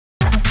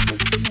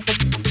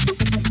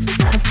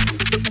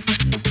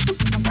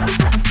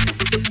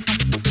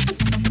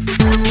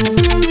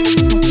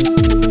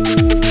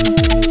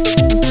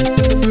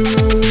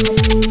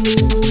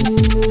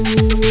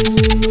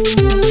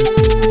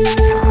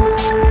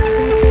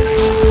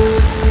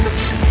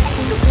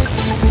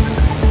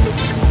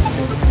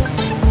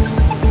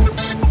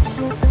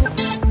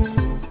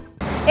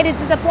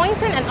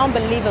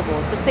unbelievable,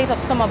 the state of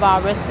some of our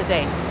roads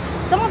today.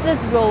 Some of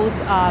these roads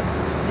are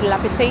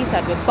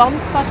dilapidated with bumps,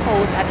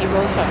 potholes and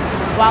erosion,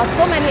 while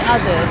so many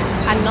others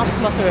are not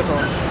motorable.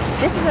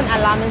 This is an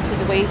alarming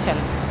situation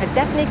that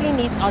definitely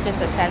needs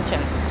urgent attention,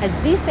 as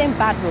these same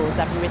bad roads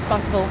have been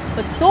responsible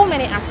for so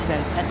many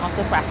accidents and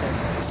auto crashes.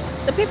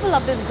 The people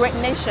of this great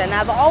nation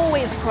have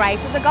always cried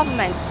to the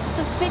government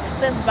to fix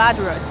these bad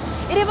roads.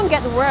 It even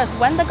gets worse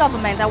when the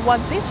government award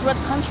this road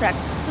contract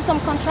to some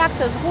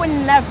contractors who will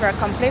never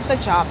complete the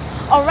job,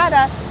 or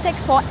rather take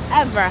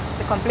forever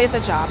to complete the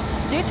job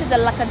due to the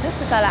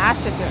lackadaisical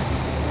attitude.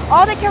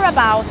 All they care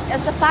about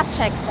is the fat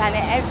checks and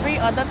every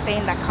other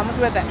thing that comes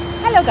with it.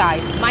 Hello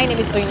guys, my name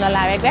is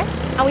Oyinlola Aregbe,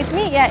 and with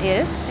me here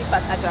is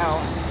Xpat.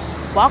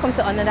 Welcome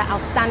to another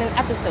outstanding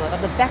episode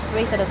of the best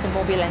rated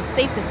automobile and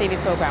safety TV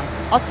program,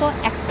 Auto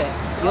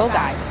Xpat, your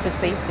guide to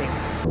safety.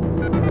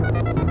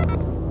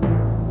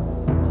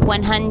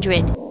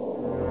 100.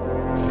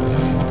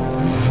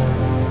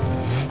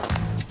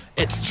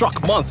 It's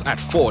truck month at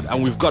Ford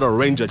and we've got a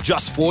Ranger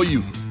just for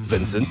you,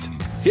 Vincent.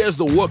 Here's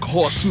the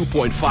Workhorse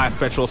 2.5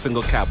 petrol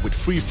single cab with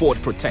free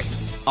Ford Protect,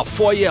 a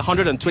 4-year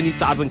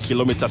 120,000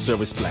 kilometer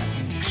service plan.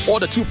 Or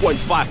the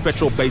 2.5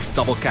 petrol-based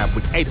double cab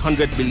with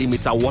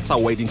 800mm water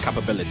wading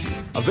capability,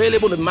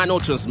 available in manual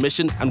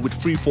transmission and with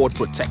free Ford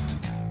Protect.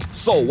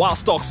 So while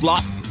stocks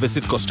last,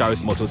 visit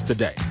Koscharis Motors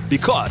today.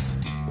 Because,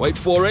 wait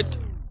for it,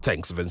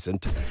 thanks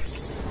Vincent,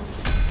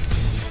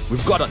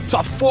 we've got a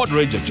tough Ford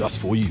Ranger just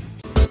for you.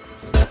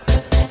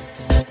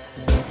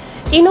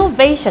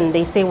 Innovation,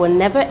 they say, will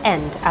never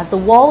end as the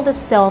world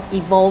itself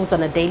evolves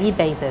on a daily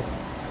basis.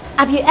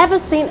 Have you ever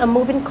seen a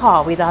moving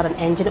car without an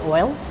engine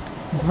oil?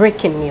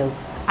 Breaking news,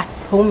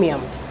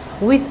 Atomium.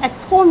 With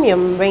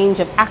Atomium range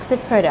of active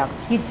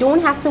products, you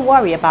don't have to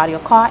worry about your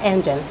car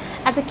engine,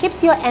 as it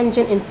keeps your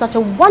engine in such a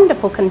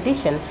wonderful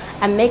condition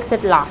and makes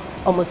it last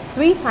almost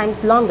 3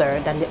 times longer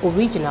than the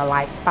original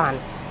lifespan.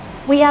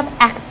 We have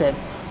Active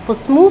for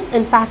smooth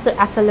and faster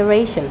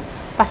acceleration,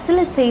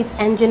 facilitates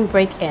engine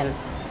break-in,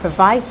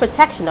 provides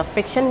protection of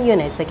friction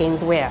units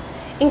against wear,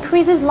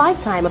 increases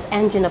lifetime of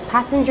engine of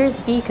passengers'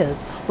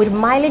 vehicles with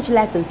mileage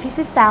less than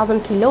 50,000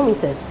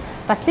 kilometers,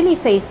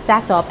 facilitates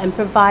startup and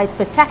provides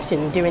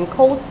protection during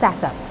cold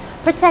startup,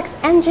 protects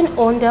engine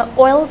under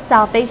oil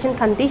starvation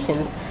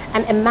conditions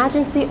and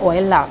emergency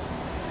oil loss.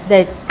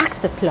 There is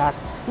Active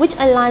Plus, which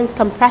aligns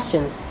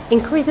compression,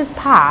 increases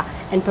power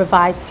and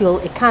provides fuel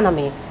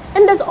economy.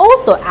 And there's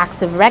also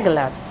Active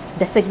Regular,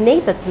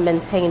 designated to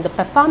maintain the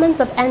performance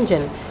of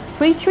engine,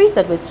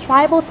 pre-treated with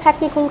tribal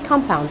technical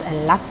compound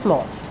and lots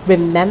more.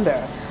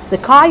 Remember, the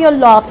car you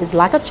love is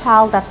like a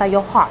child after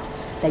your heart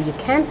that you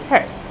can't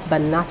hurt but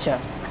nurture.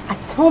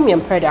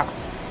 Atomium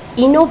products,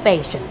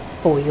 innovation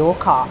for your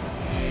car.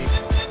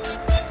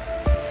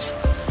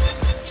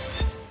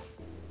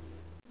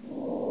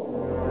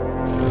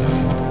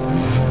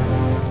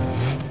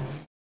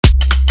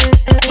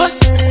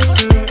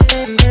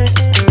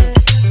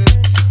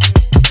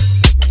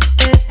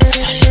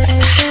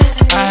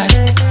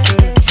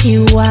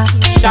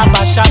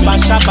 Shabba, shabba,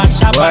 shabba,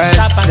 shabba,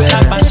 shabba,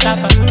 shabba,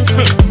 shabba.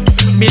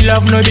 Me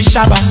love no be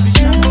shabba.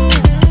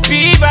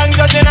 People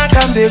just in a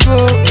come they go.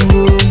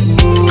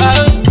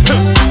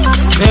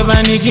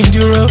 Never nicking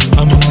duro,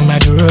 I'm on my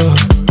duro.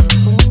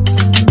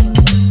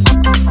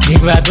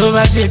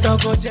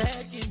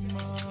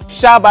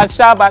 Shabba,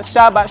 shabba,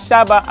 shabba,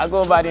 shabba. I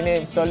go by the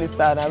name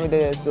Solistar. I'm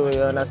there, so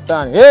you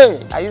understand.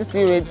 Hey, are you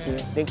still waiting?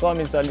 They call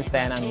me Solistar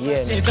and I'm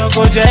here.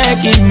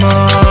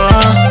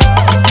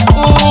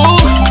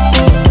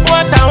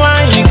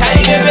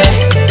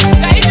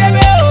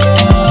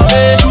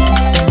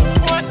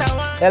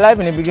 The life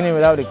in the beginning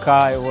without the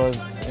car, it was,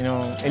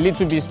 a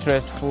little bit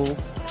stressful,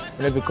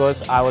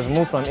 because I was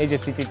moved from AJ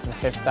City to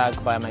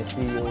Festac by my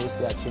CEO,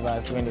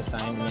 Chivas, when they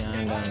signed me,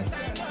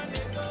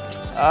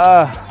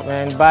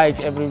 and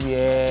bike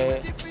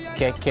everywhere,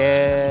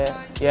 keke,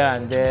 yeah,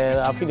 and there.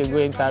 I feel they go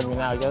interview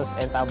now, just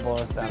enter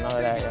bus and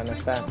all that, you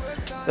understand?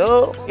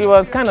 So it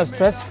was kind of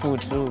stressful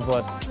too,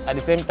 but at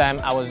the same time,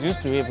 I was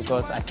used to it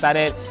because I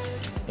started,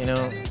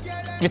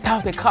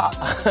 without the car.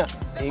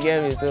 You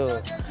get me?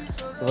 So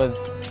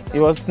it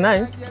was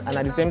nice, and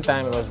at the same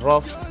time, it was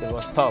rough, it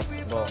was tough,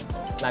 but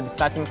at the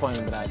starting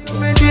point, that.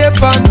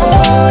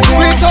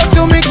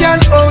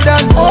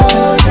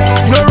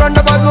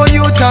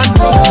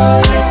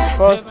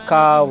 First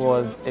car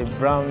was a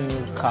brand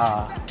new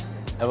car.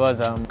 It was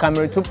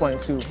Camry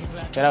 2.2.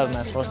 That was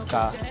my first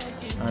car,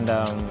 and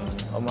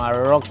I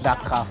rocked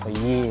that car for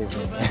years.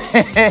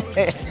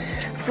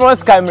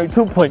 First Camry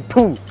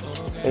 2.2.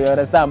 You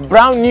understand?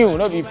 Brand new,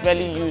 not be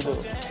fairly used. So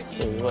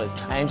it was.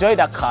 I enjoyed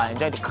that car. I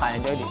enjoyed the car. I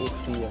enjoyed the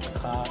AC of the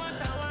car,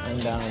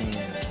 and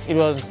it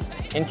was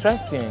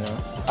interesting.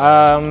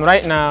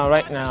 Right now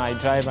I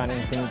drive an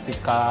Infinity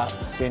car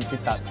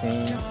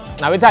 2013.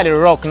 Now it's at the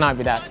rock now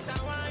with that,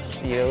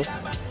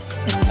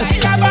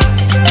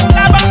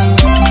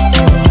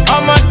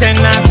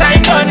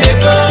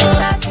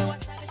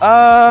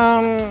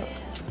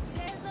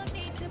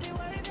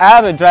 I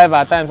have a driver.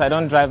 At times I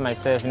don't drive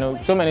myself.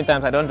 So many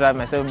times I don't drive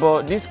myself.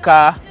 But this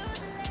car,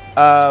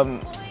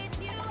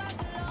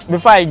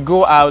 before I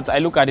go out, I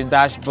look at the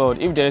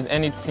dashboard. If there is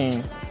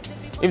anything,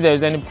 if there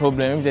is any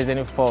problem, if there's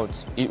any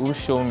fault, it will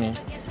show me.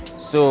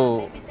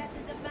 So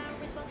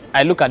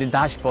I look at the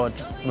dashboard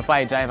before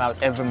I drive out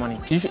every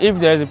morning. If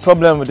there is a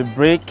problem with the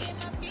brake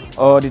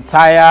or the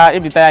tire,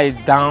 if the tire is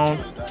down,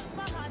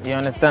 you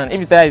understand? If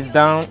the tire is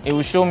down, it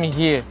will show me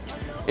here.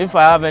 If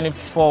I have any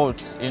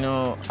faults, you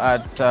know,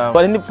 at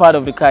any part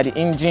of the car, the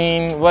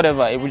engine,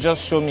 whatever, it will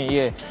just show me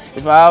here.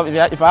 If I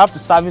have to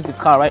service the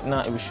car right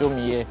now, it will show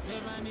me here.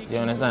 You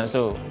understand?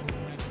 So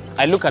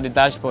I look at the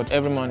dashboard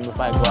every morning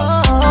before I go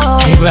out.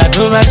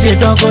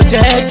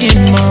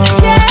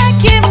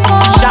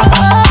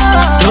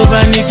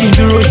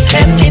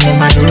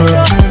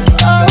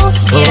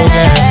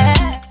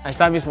 I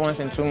service once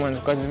in 2 months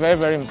because it's very,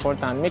 very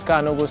important. Make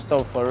car no go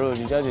stop for road.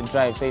 You just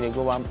drive, say they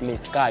go one place,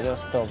 car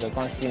just stop. They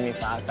can't see me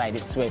from outside. They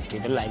sweat. They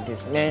do like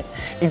this, man.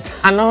 It's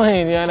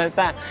annoying. You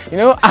understand? You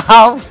know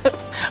how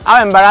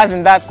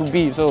embarrassing that could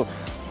be. So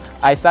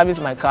I service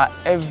my car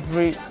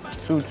every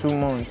two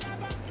months.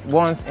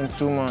 Once in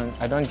 2 months.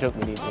 I don't joke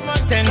with it.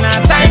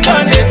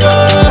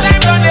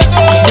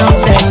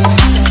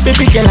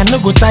 Baby girl, I no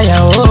go tire.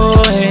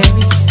 Oh,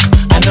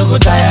 I no go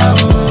tire.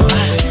 Oh.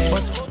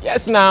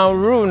 Yes, now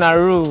rule na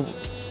rule.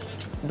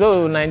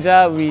 Though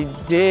Nigeria we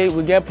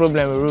get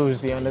problem with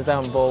rules, you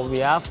understand, but we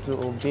have to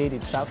obey the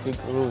traffic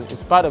rules.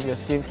 It's part of your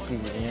safety,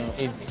 you know.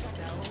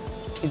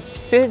 It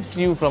saves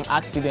you from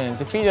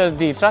accidents. If you just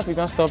did traffic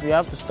don't stop, you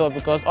have to stop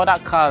because other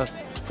cars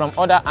from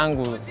other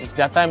angles, it's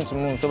their time to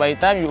move. So by the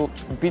time you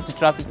beat the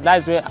traffic,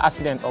 that's where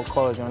accident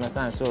occurs, you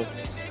understand. So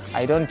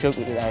I don't joke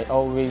with it. I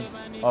always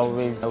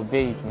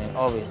obey it, man.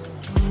 Always.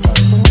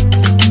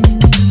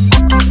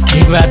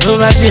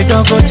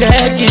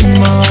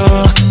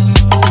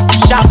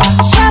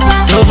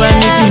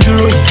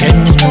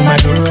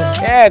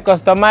 Yeah,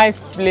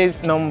 customized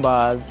plate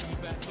numbers.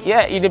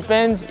 Yeah, it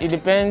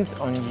depends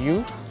on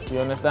you. You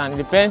understand? It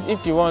depends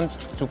if you want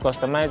to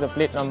customize a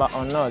plate number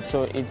or not.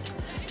 So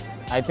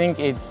I think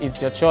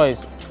it's your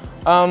choice.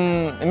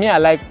 Me, I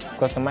like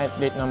customized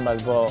plate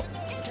numbers, but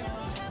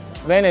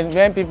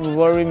when people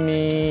worry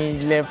me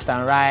left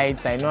and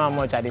right, I know how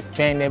much I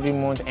spend every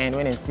month, and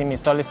when they see me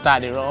solid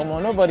start the wrong,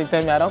 nobody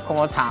tell me I don't come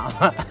out town.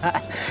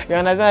 You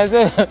understand?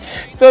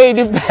 So it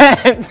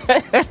depends.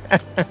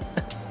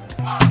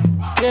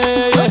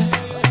 yeah.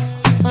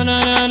 Oh,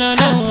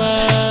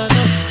 no.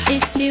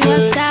 It's you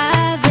a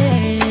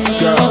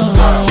savage. Girl.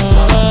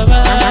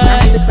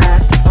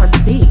 On the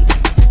beat.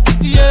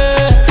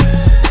 Yeah.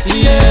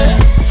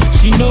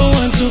 She know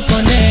want to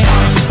connect.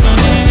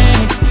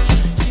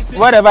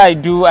 Whatever I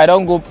do, I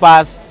don't go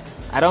past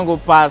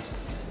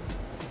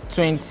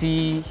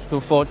 20 to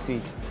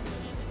 40.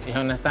 You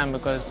understand?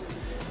 Because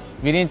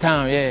within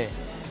town,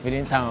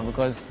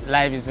 because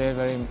life is very,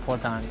 very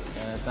important.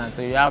 You understand?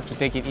 So you have to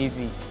take it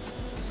easy.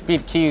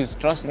 Speed kills,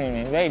 trust me,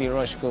 man. Where did the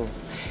rush go?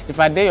 If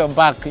I dare your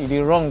back, if the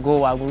wrong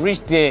go, I will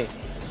reach there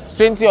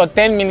 20 or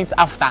 10 minutes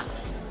after.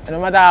 And no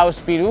matter how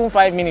speed, even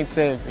 5 minutes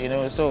safe, you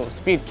know. So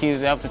speed kills,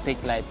 you have to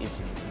take life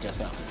easy with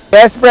yourself. The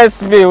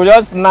expressway will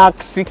just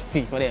knock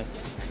 60 for them.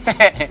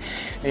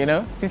 You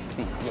know,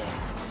 60, yeah.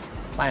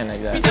 Fine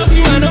like that.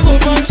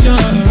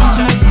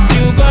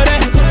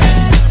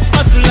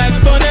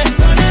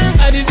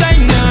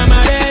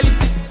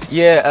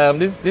 Yeah,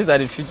 these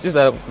are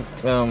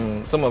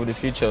some of the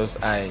features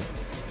I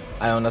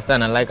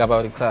understand and like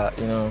about the car.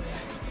 You know,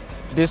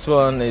 this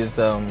one is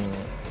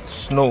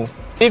snow.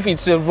 If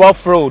it's a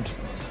rough road,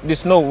 the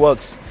snow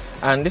works,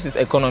 and this is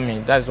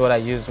economy. That's what I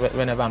use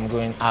whenever I'm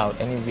going out,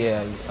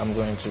 anywhere I'm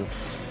going to.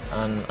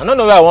 And I don't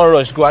know where I want to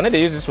rush go. I know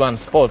they use this one,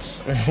 sports.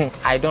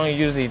 I don't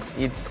use it.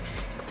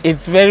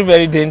 It's very,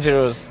 very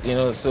dangerous, you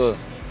know. So,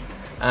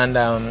 and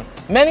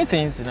many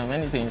things.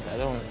 Many things.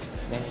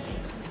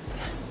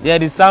 Yeah,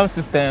 the sound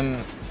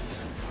system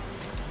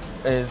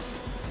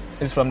is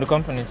from the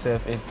company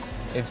itself.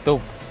 It's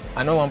dope.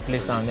 I know one play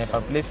sound. If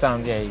I play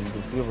sound there, you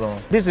feel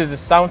wrong. This is the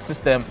sound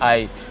system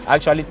I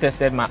actually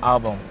tested my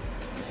album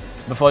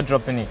before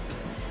dropping it.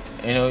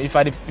 You know, if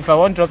I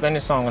want to drop any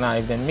song now,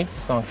 if they mix the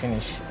song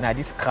finish, now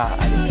this car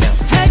I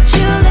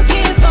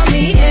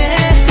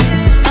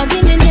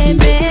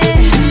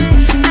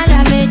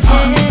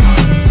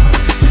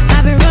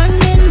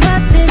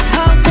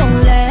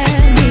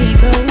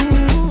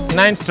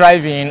Night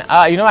driving,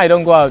 you know, I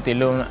don't go out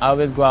alone. I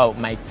always go out with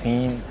my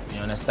team.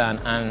 You understand?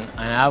 And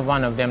I have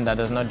one of them that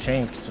does not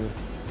drink too.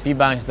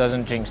 P-Banks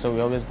doesn't drink, so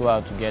we always go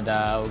out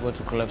together. We go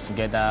to clubs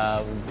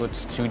together. We go to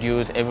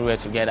studios, everywhere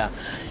together.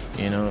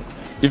 You know.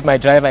 If my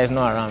driver is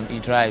not around, he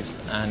drives,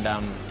 and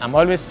I'm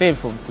always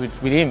safe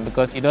with him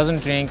because he doesn't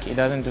drink, he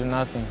doesn't do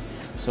nothing.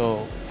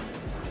 So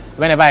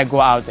whenever I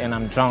go out and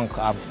I'm drunk,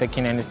 I've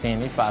taken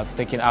anything, if I've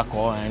taken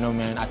alcohol, I know,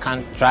 man, I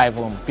can't drive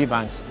home.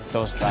 P-Banks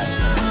does drive.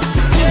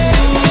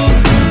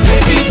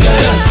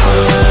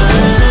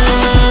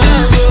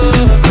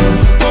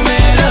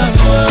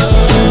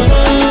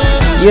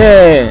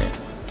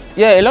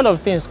 Yeah, a lot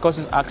of things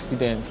causes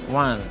accidents.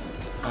 One,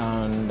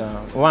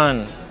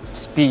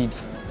 speed,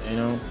 you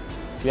know.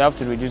 You have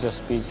to reduce your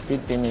speed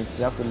limit,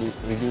 you have to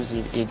reduce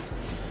it.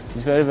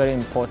 it's very, very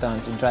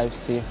important to drive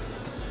safe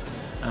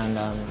and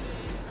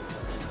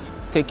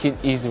take it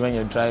easy when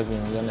you're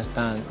driving, you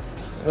understand?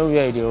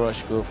 Nowhere you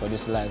rush go for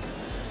this life.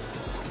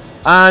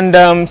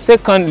 And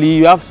secondly,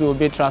 you have to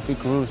obey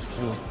traffic rules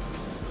too,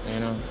 you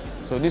know.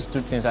 So these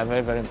two things are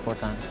very, very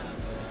important.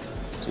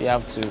 So you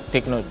have to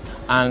take note.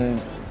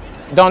 And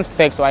don't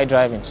text while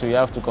driving, so you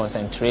have to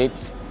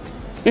concentrate.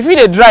 If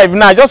you drive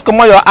now, just come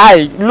on your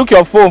eye, look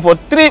your phone for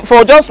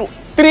just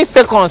 3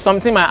 seconds,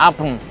 something might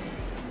happen.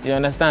 You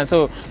understand?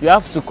 So you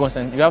have to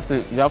concentrate.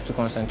 You have to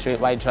concentrate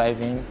while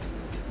driving,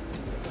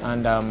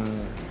 and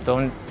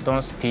don't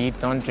speed,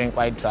 don't drink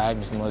while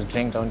driving. You must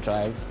drink, don't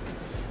drive.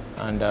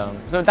 And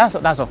so that's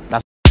all.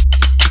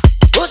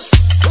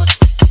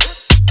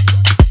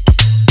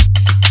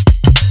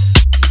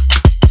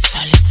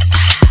 Solid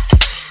stars.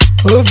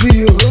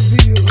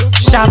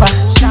 Shaba.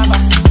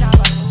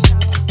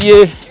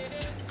 Yeah,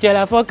 girl,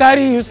 I for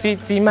carry you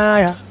city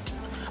Maya,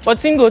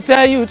 but him go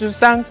tell you to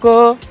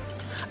Sanko.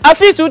 I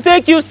fit to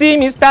take you see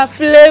Mr.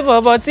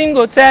 Flavor, but him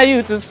go tell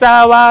you to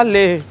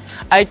Sawale.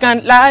 I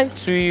can't lie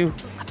to you.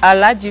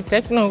 Alaji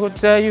Techno go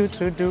tell you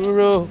to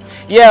Duro.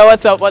 Yeah,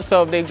 what's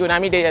up? They good. I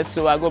mean,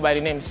 so I go by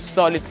the name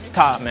Solid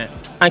Star, man.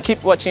 And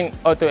keep watching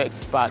Auto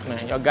Xpat,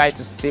 man. Your guide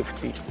to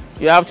safety.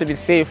 You have to be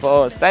safe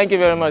for us. Thank you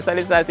very much.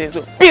 Solid Star says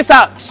so. Peace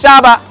out,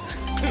 Shaba.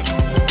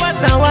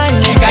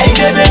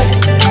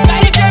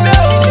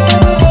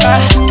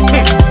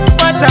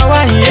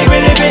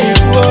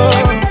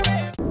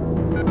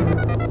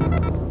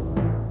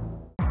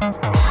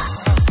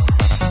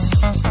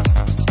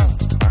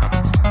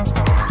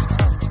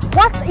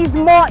 What is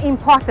more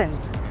important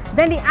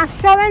than the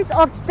assurance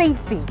of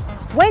safety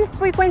when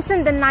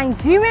frequenting the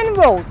Nigerian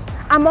roads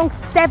among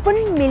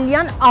 7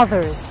 million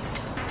others?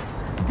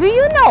 Do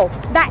you know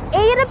that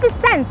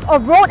 80%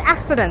 of road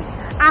accidents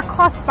are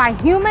caused by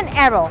human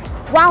error,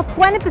 while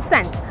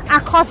 20%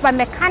 are caused by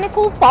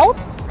mechanical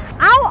faults?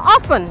 How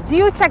often do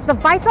you check the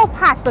vital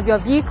parts of your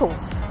vehicle,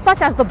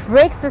 such as the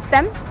brake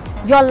system,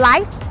 your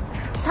lights,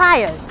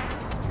 tires?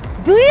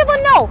 Do you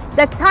even know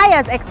that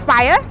tires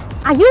expire?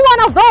 Are you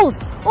one of those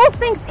who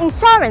thinks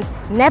insurance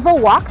never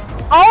works?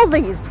 All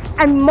these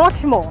and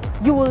much more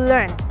you will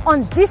learn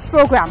on this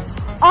program,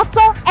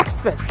 Auto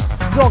Experts,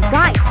 your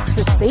guide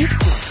to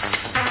safety.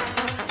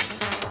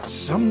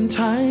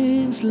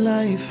 Sometimes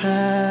life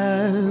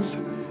has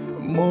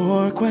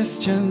more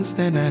questions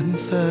than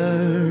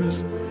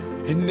answers,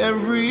 and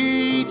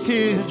every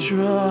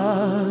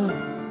teardrop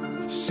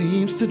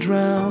seems to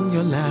drown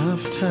your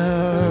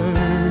laughter.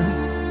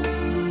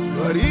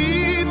 But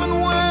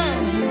even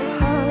when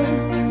it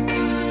hurts,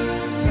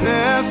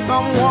 there's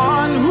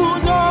someone who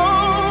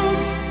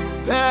knows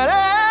that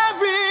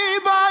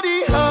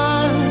everybody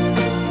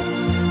hurts,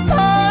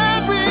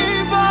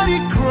 everybody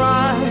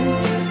cries,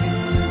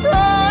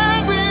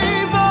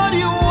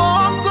 everybody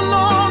walks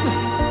along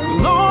the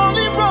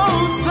lonely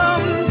road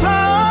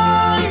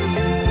sometimes.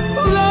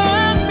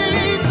 Let me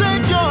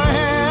take your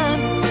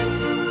hand,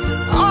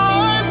 I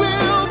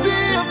will be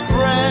a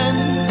friend,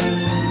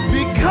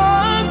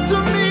 because to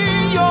me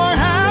your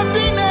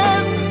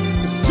happiness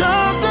is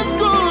just as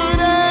good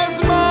as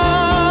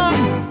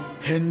mine,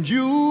 and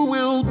you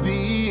will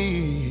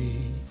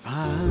be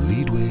fine.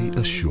 Leadway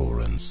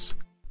Assurance,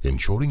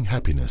 ensuring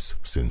happiness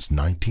since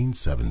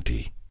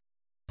 1970.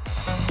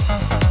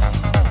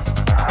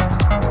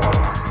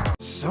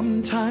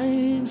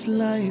 Sometimes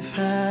life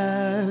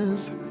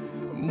has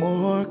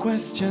more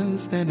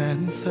questions than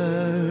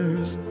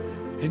answers,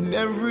 and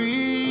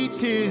every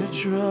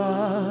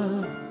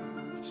teardrop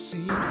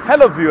seems to...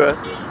 Hello viewers,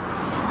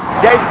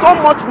 there is so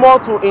much more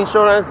to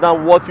insurance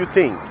than what you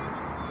think.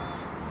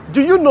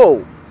 Do you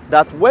know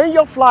that when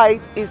your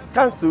flight is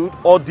cancelled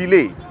or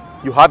delayed,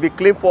 you have a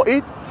claim for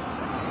it?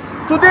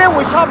 Today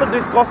we shall be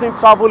discussing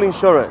travel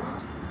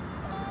insurance.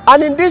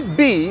 And in this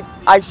bid,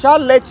 I shall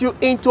let you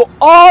into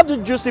all the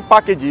juicy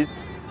packages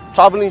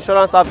travel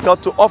insurance have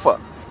got to offer.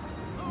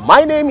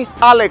 My name is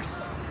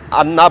Alex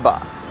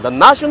Anaba, the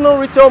National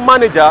Retail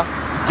Manager,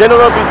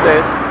 General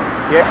Business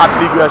here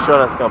at Leadway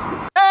Assurance Company.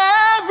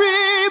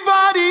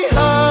 Everybody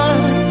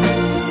hurts,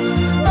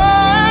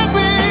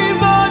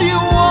 everybody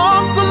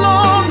walks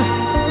along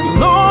the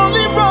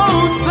lonely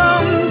road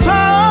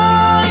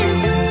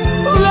sometimes.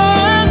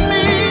 Let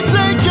me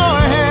take your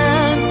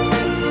hand,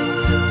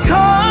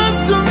 'cause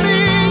to me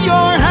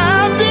your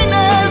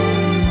happiness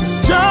is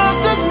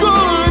just as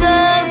good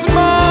as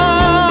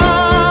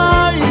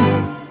mine,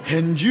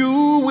 and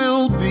you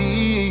will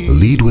be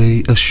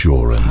Leadway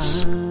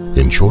Assurance,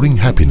 ensuring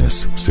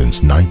happiness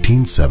since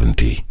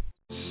 1970.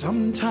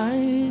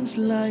 Sometimes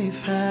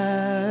life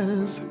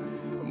has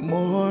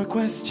more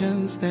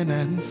questions than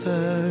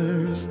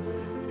answers,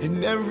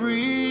 and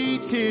every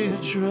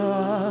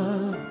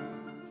teardrop...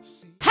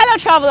 Hello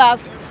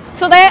travelers,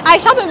 today I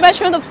shall be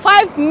mentioning the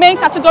 5 main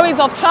categories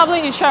of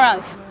traveling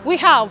insurance. We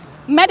have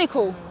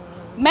medical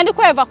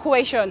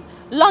evacuation,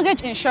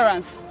 luggage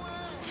insurance,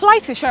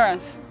 flight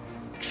insurance,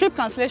 trip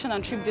cancellation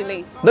and trip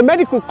delay. The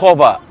medical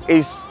cover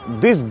is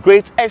this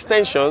great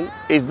extension,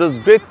 is this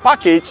great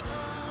package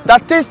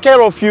that takes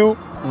care of you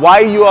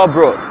while you are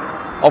abroad.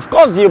 Of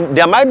course,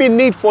 there might be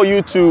need for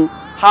you to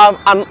have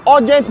an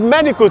urgent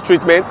medical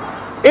treatment.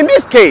 In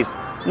this case,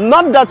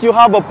 not that you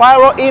have a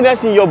pyro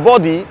illness in your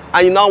body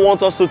and you now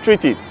want us to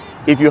treat it.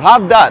 If you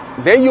have that,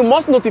 then you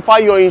must notify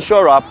your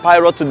insurer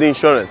prior to the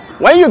insurance.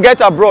 When you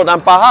get abroad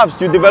and perhaps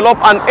you develop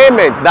an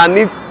ailment that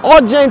needs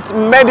urgent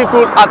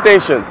medical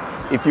attention,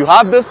 if you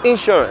have this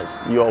insurance,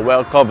 you are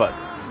well covered.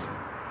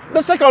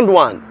 The second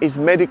one is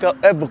medical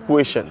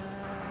evacuation.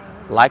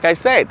 Like I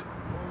said,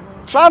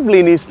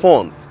 traveling is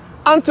fun.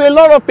 And to a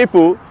lot of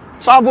people,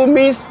 travel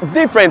means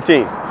different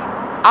things.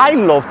 I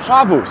love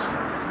travels.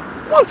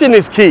 One thing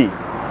is key.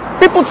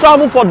 People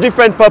travel for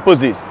different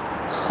purposes.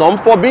 Some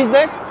for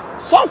business,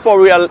 some for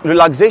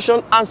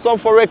relaxation, and some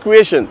for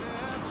recreation.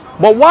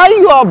 But while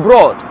you are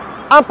abroad,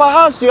 and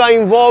perhaps you are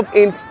involved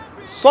in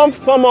some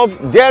form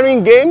of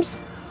daring games,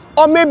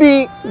 or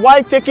maybe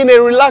while taking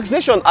a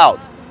relaxation out,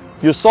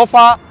 you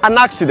suffer an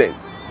accident.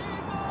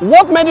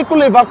 What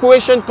medical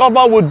evacuation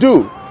cover will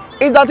do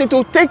is that it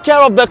will take care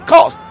of the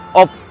cost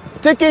of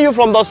taking you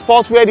from the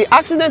spot where the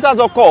accident has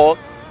occurred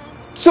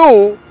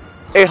to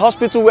a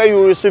hospital where you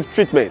will receive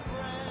treatment.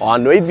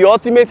 And if the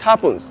ultimate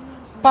happens,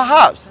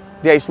 perhaps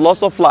there is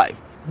loss of life.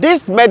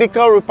 This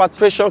medical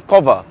repatriation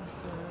cover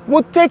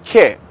will take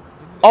care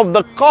of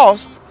the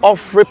cost of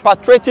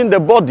repatriating the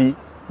body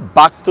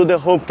back to the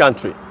home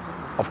country.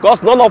 Of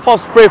course, none of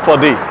us pray for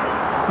this.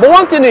 But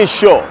one thing is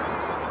sure,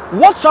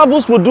 what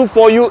travels will do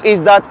for you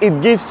is that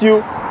it gives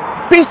you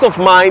peace of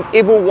mind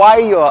even while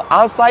you are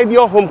outside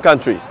your home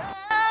country.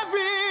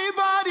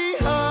 Everybody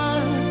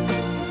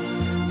hurts,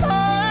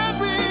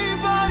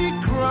 everybody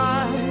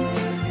cries,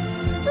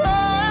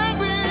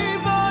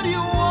 everybody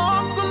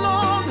walks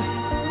along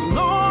the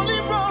lonely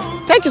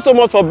road. Thank you so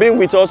much for being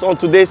with us on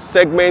today's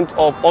segment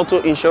of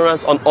Auto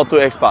Insurance on Auto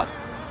Xpat.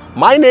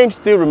 My name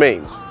still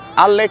remains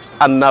Alex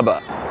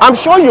Annaba. I'm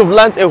sure you've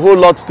learned a whole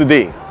lot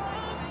today.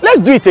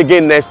 Let's do it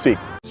again next week.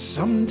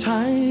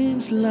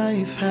 Sometimes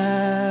life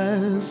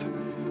has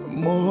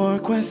more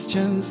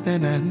questions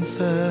than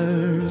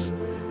answers,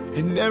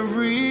 and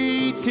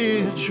every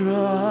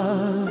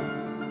teardrop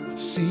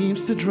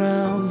seems to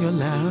drown your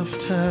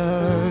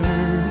laughter.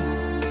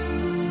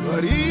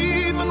 But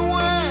even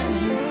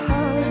when it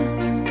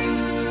hurts,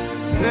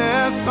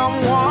 there's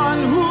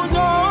someone who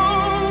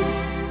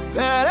knows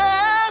that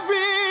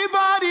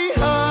everybody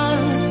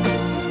hurts,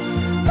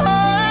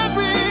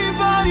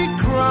 everybody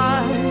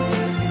cries.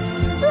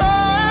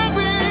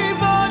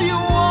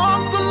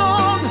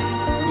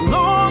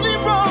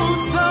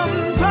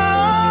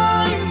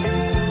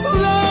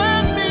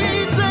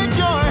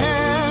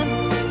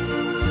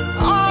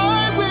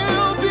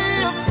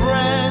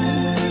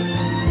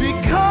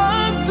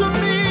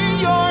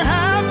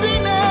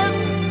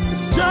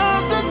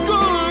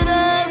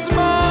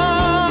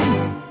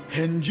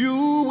 And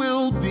you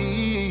will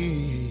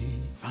be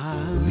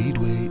fine.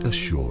 Leadway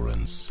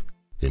Assurance,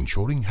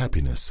 ensuring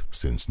happiness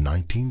since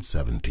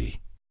 1970.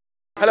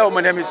 Hello,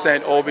 my name is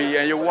Saint Obi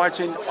and you're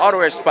watching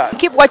Auto Xpat.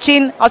 Keep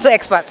watching Auto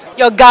Xpat,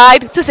 your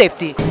guide to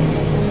safety.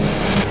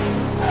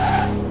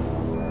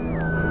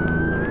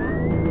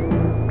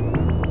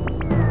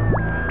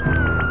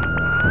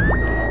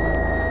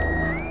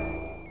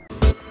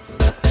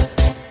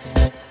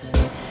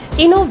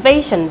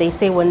 Innovation, they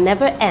say, will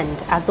never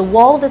end as the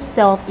world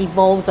itself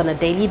evolves on a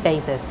daily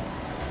basis.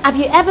 Have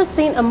you ever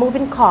seen a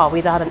moving car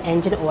without an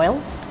engine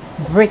oil?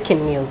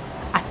 Breaking news,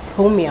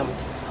 Atomium.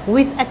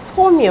 With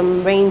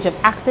Atomium range of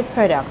active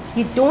products,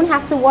 you don't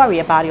have to worry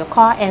about your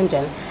car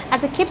engine,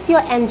 as it keeps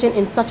your engine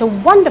in such a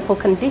wonderful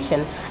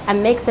condition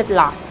and makes it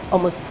last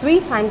almost 3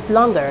 times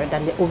longer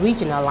than the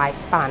original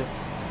lifespan.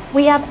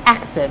 We have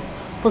Active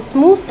for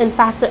smooth and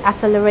faster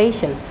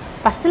acceleration,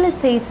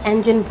 facilitates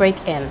engine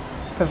break-in,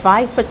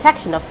 provides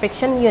protection of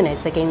friction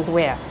units against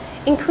wear,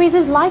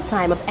 increases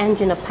lifetime of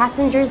engine of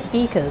passengers'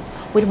 vehicles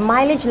with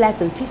mileage less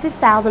than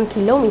 50,000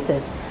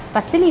 kilometers,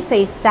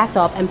 facilitates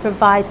startup and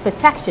provides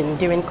protection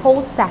during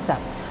cold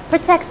startup,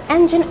 protects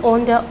engine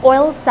under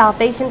oil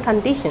starvation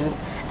conditions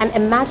and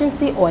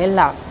emergency oil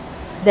loss.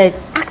 There is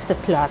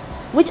Active Plus,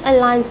 which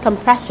aligns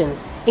compression,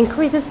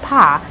 increases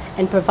power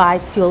and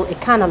provides fuel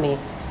economy.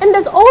 And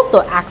there's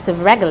also Active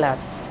Regular,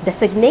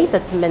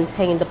 designated to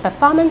maintain the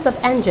performance of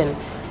engine,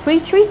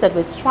 pre-treated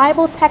with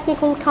tribal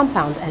technical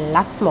compound and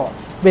lots more.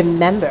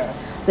 Remember,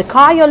 the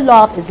car you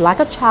love is like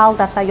a child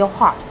after your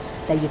heart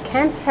that you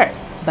can't hurt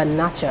but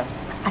nurture.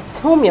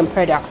 Atomium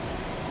products,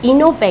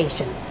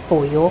 innovation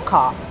for your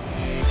car.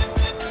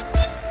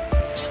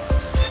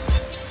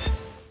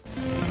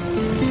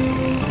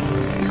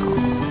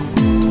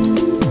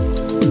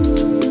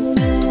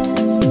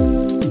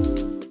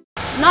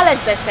 Knowledge,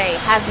 they say,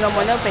 has no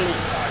monopoly.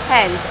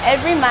 Hence,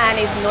 every man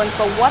is known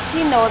for what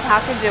he knows how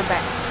to do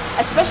best,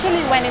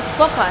 especially when it's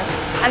focused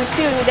and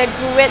filled with a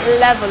great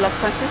level of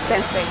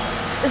consistency.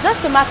 It's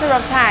just a matter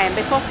of time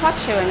before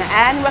fortune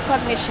and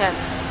recognition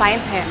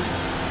finds him.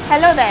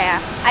 Hello there,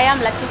 I am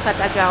Xpat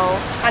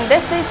and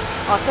this is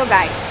Auto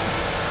Guide.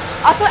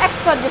 Auto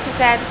Xpat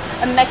visited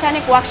a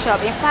mechanic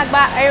workshop in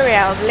Fagba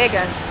area of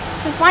Lagos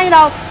to find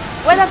out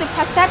whether the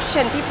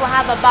perception people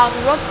have about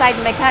roadside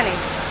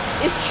mechanics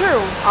is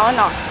true or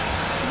not?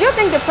 Do you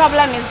think the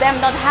problem is them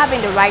not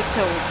having the right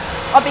tools,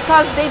 or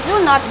because they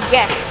do not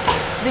get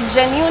the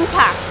genuine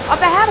parts, or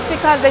perhaps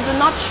because they do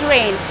not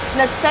train in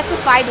a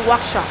certified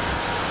workshop?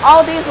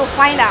 All these we'll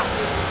find out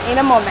in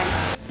a moment.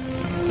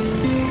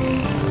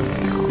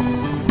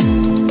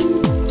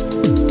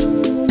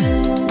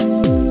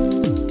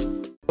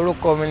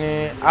 Orúkọ mi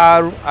ni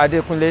R.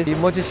 Adékúnlé.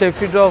 Mo ti ṣe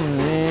freedom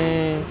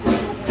ní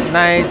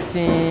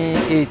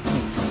 1980.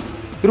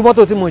 Irú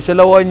mọ́tò tí mo ń ṣe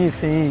lọ́wọ́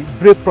nísìnyí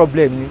brake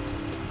problem ni.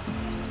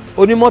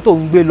 Onímọ́tò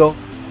ń gbé lọ,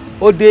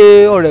 ó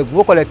dé Ọ̀rẹ́gun,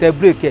 ó kọ̀lẹ̀ tẹ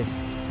brake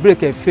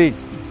ẹ̀ fail.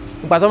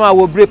 Ìgbà tó máa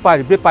wo brake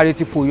pad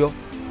ti fò yọ.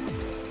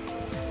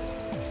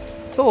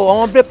 So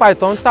àwọn brake pad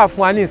tó ń tà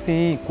fún wa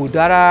nísìnyí kò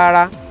dára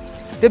rárá.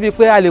 Débi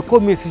pé a lè kó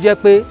mi sí jẹ́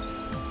pé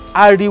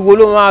ariwo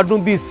ló máa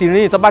dún bí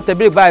sirin tó bá tẹ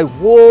brake báyìí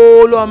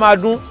wó ló máa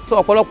dún.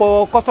 So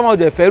ọ̀pọ̀lọpọ̀ customer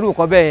dẹ̀ fẹ́ rú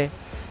nǹkan bẹ́ẹ̀ yẹn.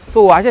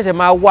 So a ṣẹ̀ṣẹ̀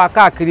máa wá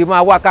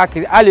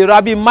káàkiri. A lè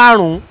ra bí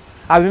 5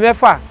 àbí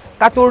 6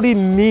 ká tó rí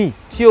míì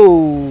tí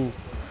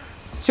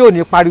ò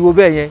ní pariwo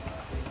bẹ́ẹ̀ yẹn.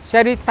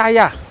 Ṣẹ́rí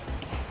táyà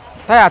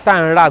tá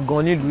à ń rà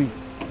gan nílùú yìí.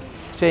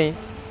 Ṣẹ́yìn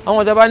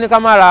àwọn ìjọba ní ká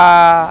máa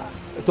ra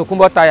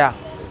tòkunbọ̀ táyà,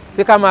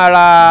 pé ká máa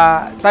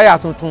ra táyà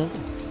tuntun.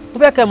 Mo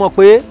fẹ́ kẹ́ mọ̀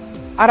pé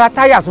ara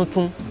táyà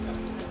tuntun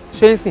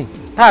ṣe ń sìn,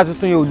 táyà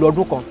tuntun yẹn ò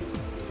lọ́dún kan.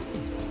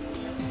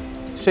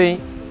 Ṣẹ́yìn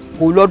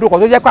kò lọ́dún kan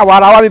tó jẹ́ pé àwọn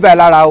ara wa bíbá ẹ̀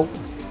lára o.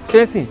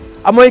 Ṣe ń sìn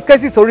àmọ́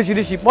cases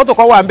oríṣiríṣi mọ́tò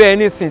kan wà ń bẹ́ẹ̀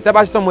nísìn tẹ́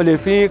bá ṣe tán mo lè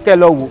fi kẹ́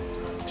lọ wò.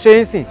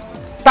 Ṣe ń sìn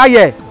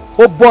táyà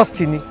ó burst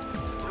ni.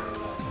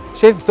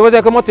 Ṣe ń sìn tó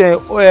jẹ́ pé mọ́tò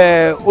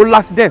yẹn ó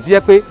l'accident tó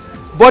jẹ́ pé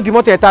bọ́ọ̀dì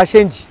mọ́tò yẹn tá a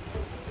change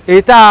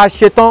èyí tá a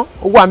ṣe tán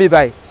ó wà mí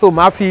báyìí so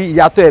máa fi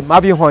ìyàtọ̀ ẹ̀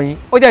máa fi hàn yín.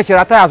 Ó jẹ́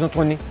ìṣẹ̀ra táyà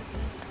tuntun ni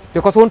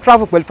because ó ń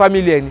travel pẹ̀lú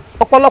family ẹ̀ ni.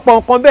 Ọ̀pọ̀lọpọ̀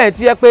nǹkan bẹ́ẹ̀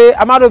tó jẹ́ pé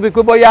a máa rògbé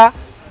pé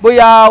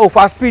bóyá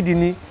over speed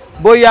ni,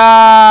 bóyá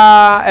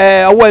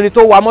ọwọ́ ẹni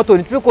tó wa mọ́tò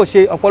ni, tí kò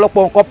ṣe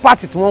ọ̀pọ̀lọpọ̀ nǹkan part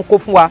tí wọ́n kó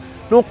fún wa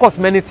ló ń cause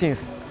many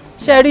things.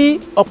 Ṣé rí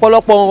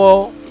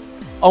ọ̀pọ̀lọpọ̀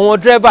àwọn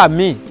driver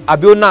míì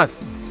àbí owners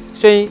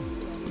ṣe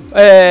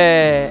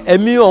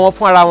ẹ̀mí àwọn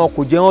fún ara wọn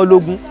kò jẹ́ wọn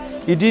lógún.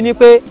 Ìdí ni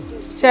pé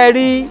ṣé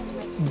rí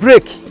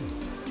brake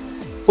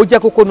ó jẹ́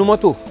kókó nu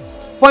mọ́tò,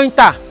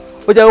 pointer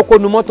ó jẹ́ kókó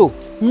nu mọ́tò,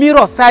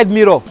 mirror side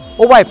mirror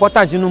ó wà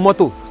important nínú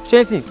mọ́tò.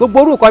 Ṣé ń sìn gbogbo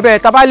orúkọ bẹ́ẹ̀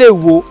tá bá lè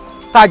wò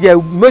tá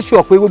jẹ́ make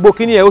sure pé gbogbo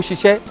kíní ẹ̀ ó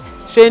ṣiṣẹ́.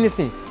 Ṣé ń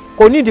sìn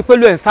kò ní ìdí pé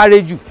ló ẹ̀ ń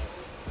sáré jù.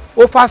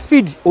 Over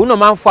speed òun náà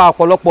máa ń fa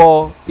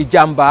ọ̀pọ̀lọpọ̀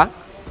ìjàmbá.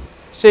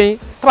 Ṣé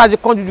tá bá ti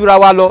kán jújúra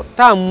wa lọ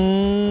tá à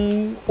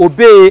ń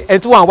obey ẹni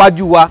tó wà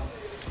níwájú wa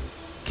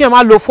kí ẹ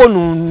má lo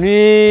fóònù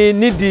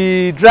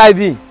nídìí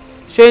driving.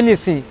 Ṣé ń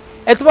sìn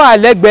ẹ tó wà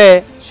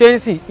lẹ́gbẹ̀ẹ́ ṣe ń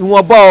sìn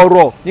ìwọ̀nba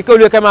ọ̀rọ̀ ní kí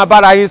olóyè máa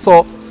bára yín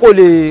sọ kí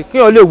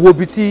wọ́n lè wo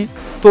ibi tí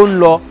tó ń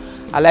lọ.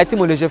 Àlàyé tí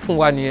mo lè ṣe fún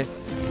wa nìyẹn.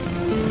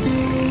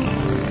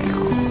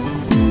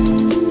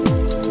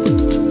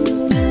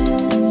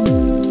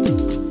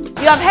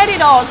 You have heard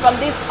it all from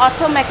these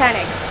auto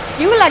mechanics.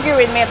 You will agree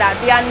with me that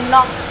they are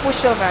not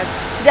pushovers.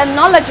 They are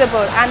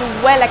knowledgeable and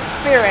well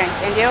experienced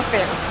in their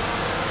field.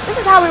 This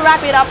is how we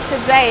wrap it up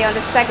today on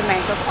the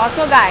segment of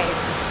Auto Guide.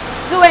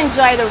 Do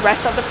enjoy the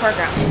rest of the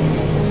program.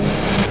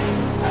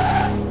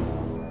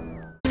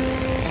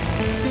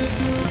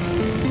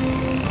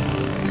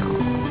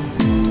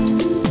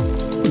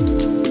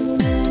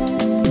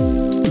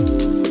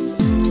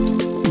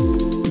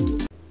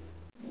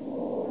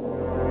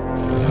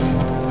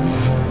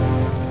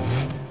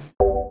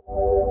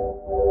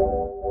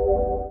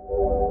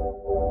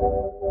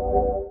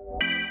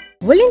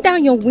 Rolling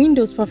down your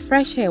windows for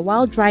fresh air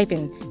while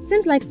driving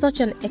seems like such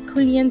an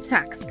Herculean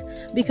task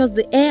because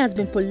the air has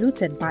been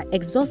polluted by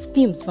exhaust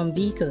fumes from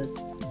vehicles.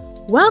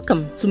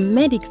 Welcome to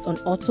Medics on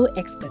Auto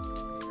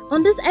Xpat.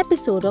 On this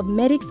episode of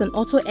Medics on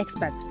Auto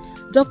Xpat,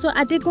 Dr.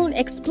 Adegun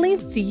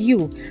explains to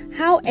you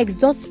how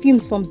exhaust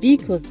fumes from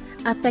vehicles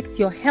affect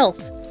your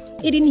health.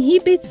 It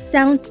inhibits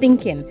sound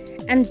thinking,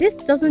 and this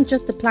doesn't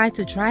just apply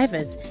to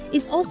drivers,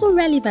 it's also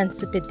relevant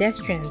to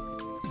pedestrians.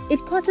 It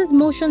causes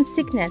motion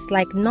sickness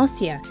like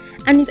nausea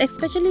and is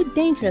especially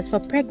dangerous for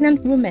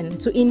pregnant women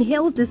to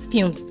inhale these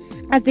fumes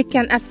as they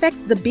can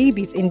affect the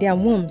babies in their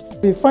wombs.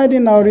 We're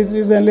finding out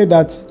recently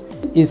that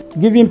it's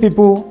giving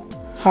people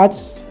heart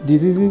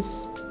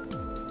diseases,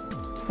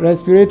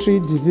 respiratory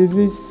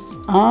diseases,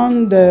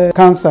 and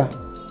cancer.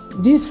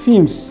 These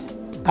fumes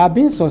are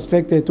being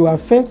suspected to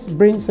affect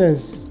brain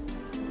cells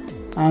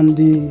and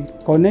the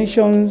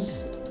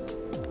connections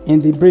in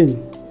the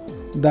brain,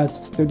 that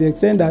to the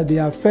extent that they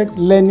affect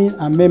learning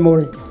and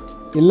memory.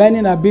 The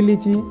learning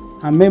ability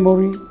and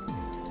memory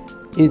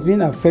is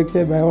being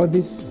affected by all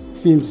these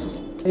fumes.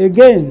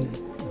 Again,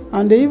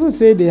 and they even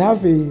say they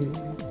have a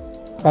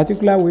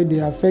particular way they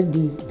affect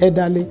the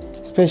elderly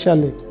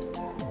especially.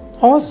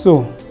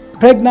 Also,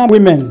 pregnant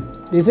women,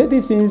 they say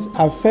these things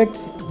affect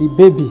the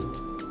baby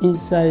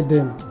inside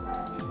them.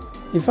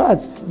 In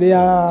fact, there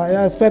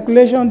are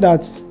speculation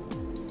that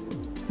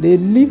they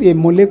leave a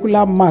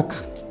molecular mark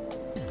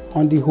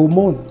on the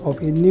hormone of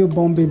a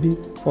newborn baby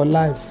for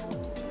life,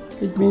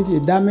 which means a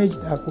damage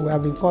that could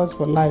have been caused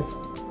for life.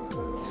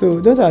 So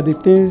those are the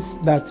things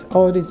that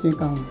all these things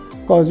can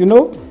cause. You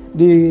know,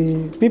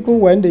 The people,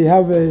 when they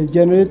have a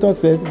generator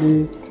set,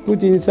 they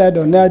put inside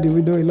or near the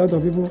window. A lot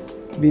of people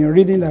been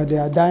reading that they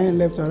are dying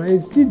left and right.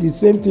 It's still the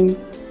same thing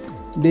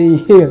they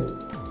inhale,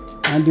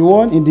 and the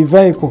one in the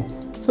vehicle.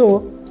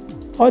 So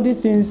all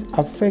these things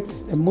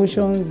affect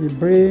emotions, the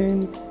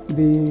brain,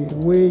 the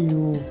way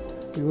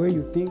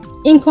you think.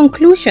 In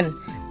conclusion,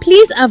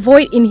 please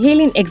avoid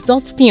inhaling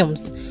exhaust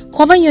fumes.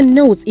 Cover your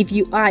nose if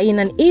you are in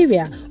an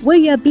area where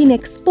you are being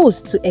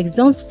exposed to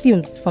exhaust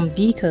fumes from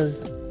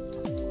vehicles.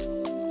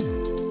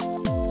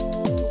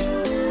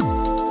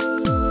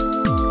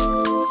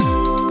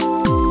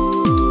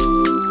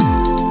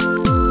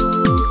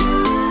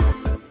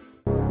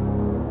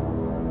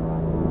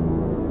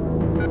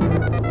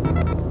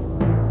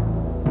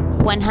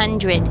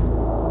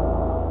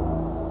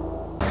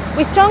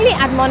 We strongly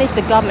admonish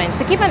the government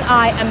to keep an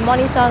eye and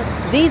monitor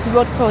these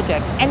road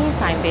projects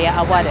anytime they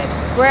are awarded.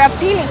 We're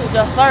appealing to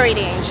the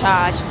authority in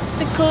charge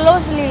to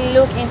closely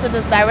look into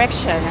this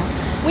direction.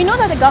 We know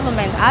that the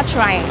government are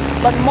trying,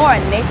 but more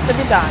needs to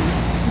be done.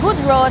 Good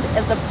road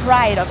is the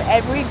pride of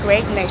every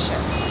great nation.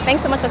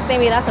 Thanks so much for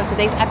staying with us on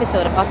today's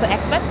episode of Auto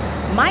Xpat.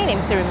 My name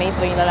still remains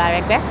Oyinlola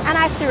Aregbe. And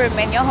I still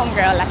remain your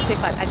homegirl,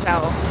 Xpat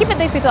Ajao. Keep a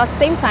date with us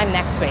same time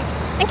next week.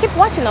 And keep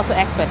watching Auto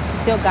Xpat,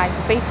 it's your guide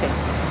to safety.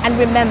 And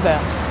remember,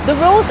 the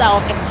roads are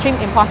of extreme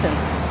importance.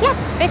 Let's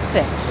fix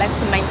it. Let's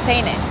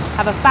maintain it.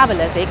 Have a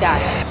fabulous day,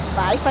 guys.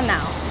 Bye for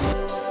now.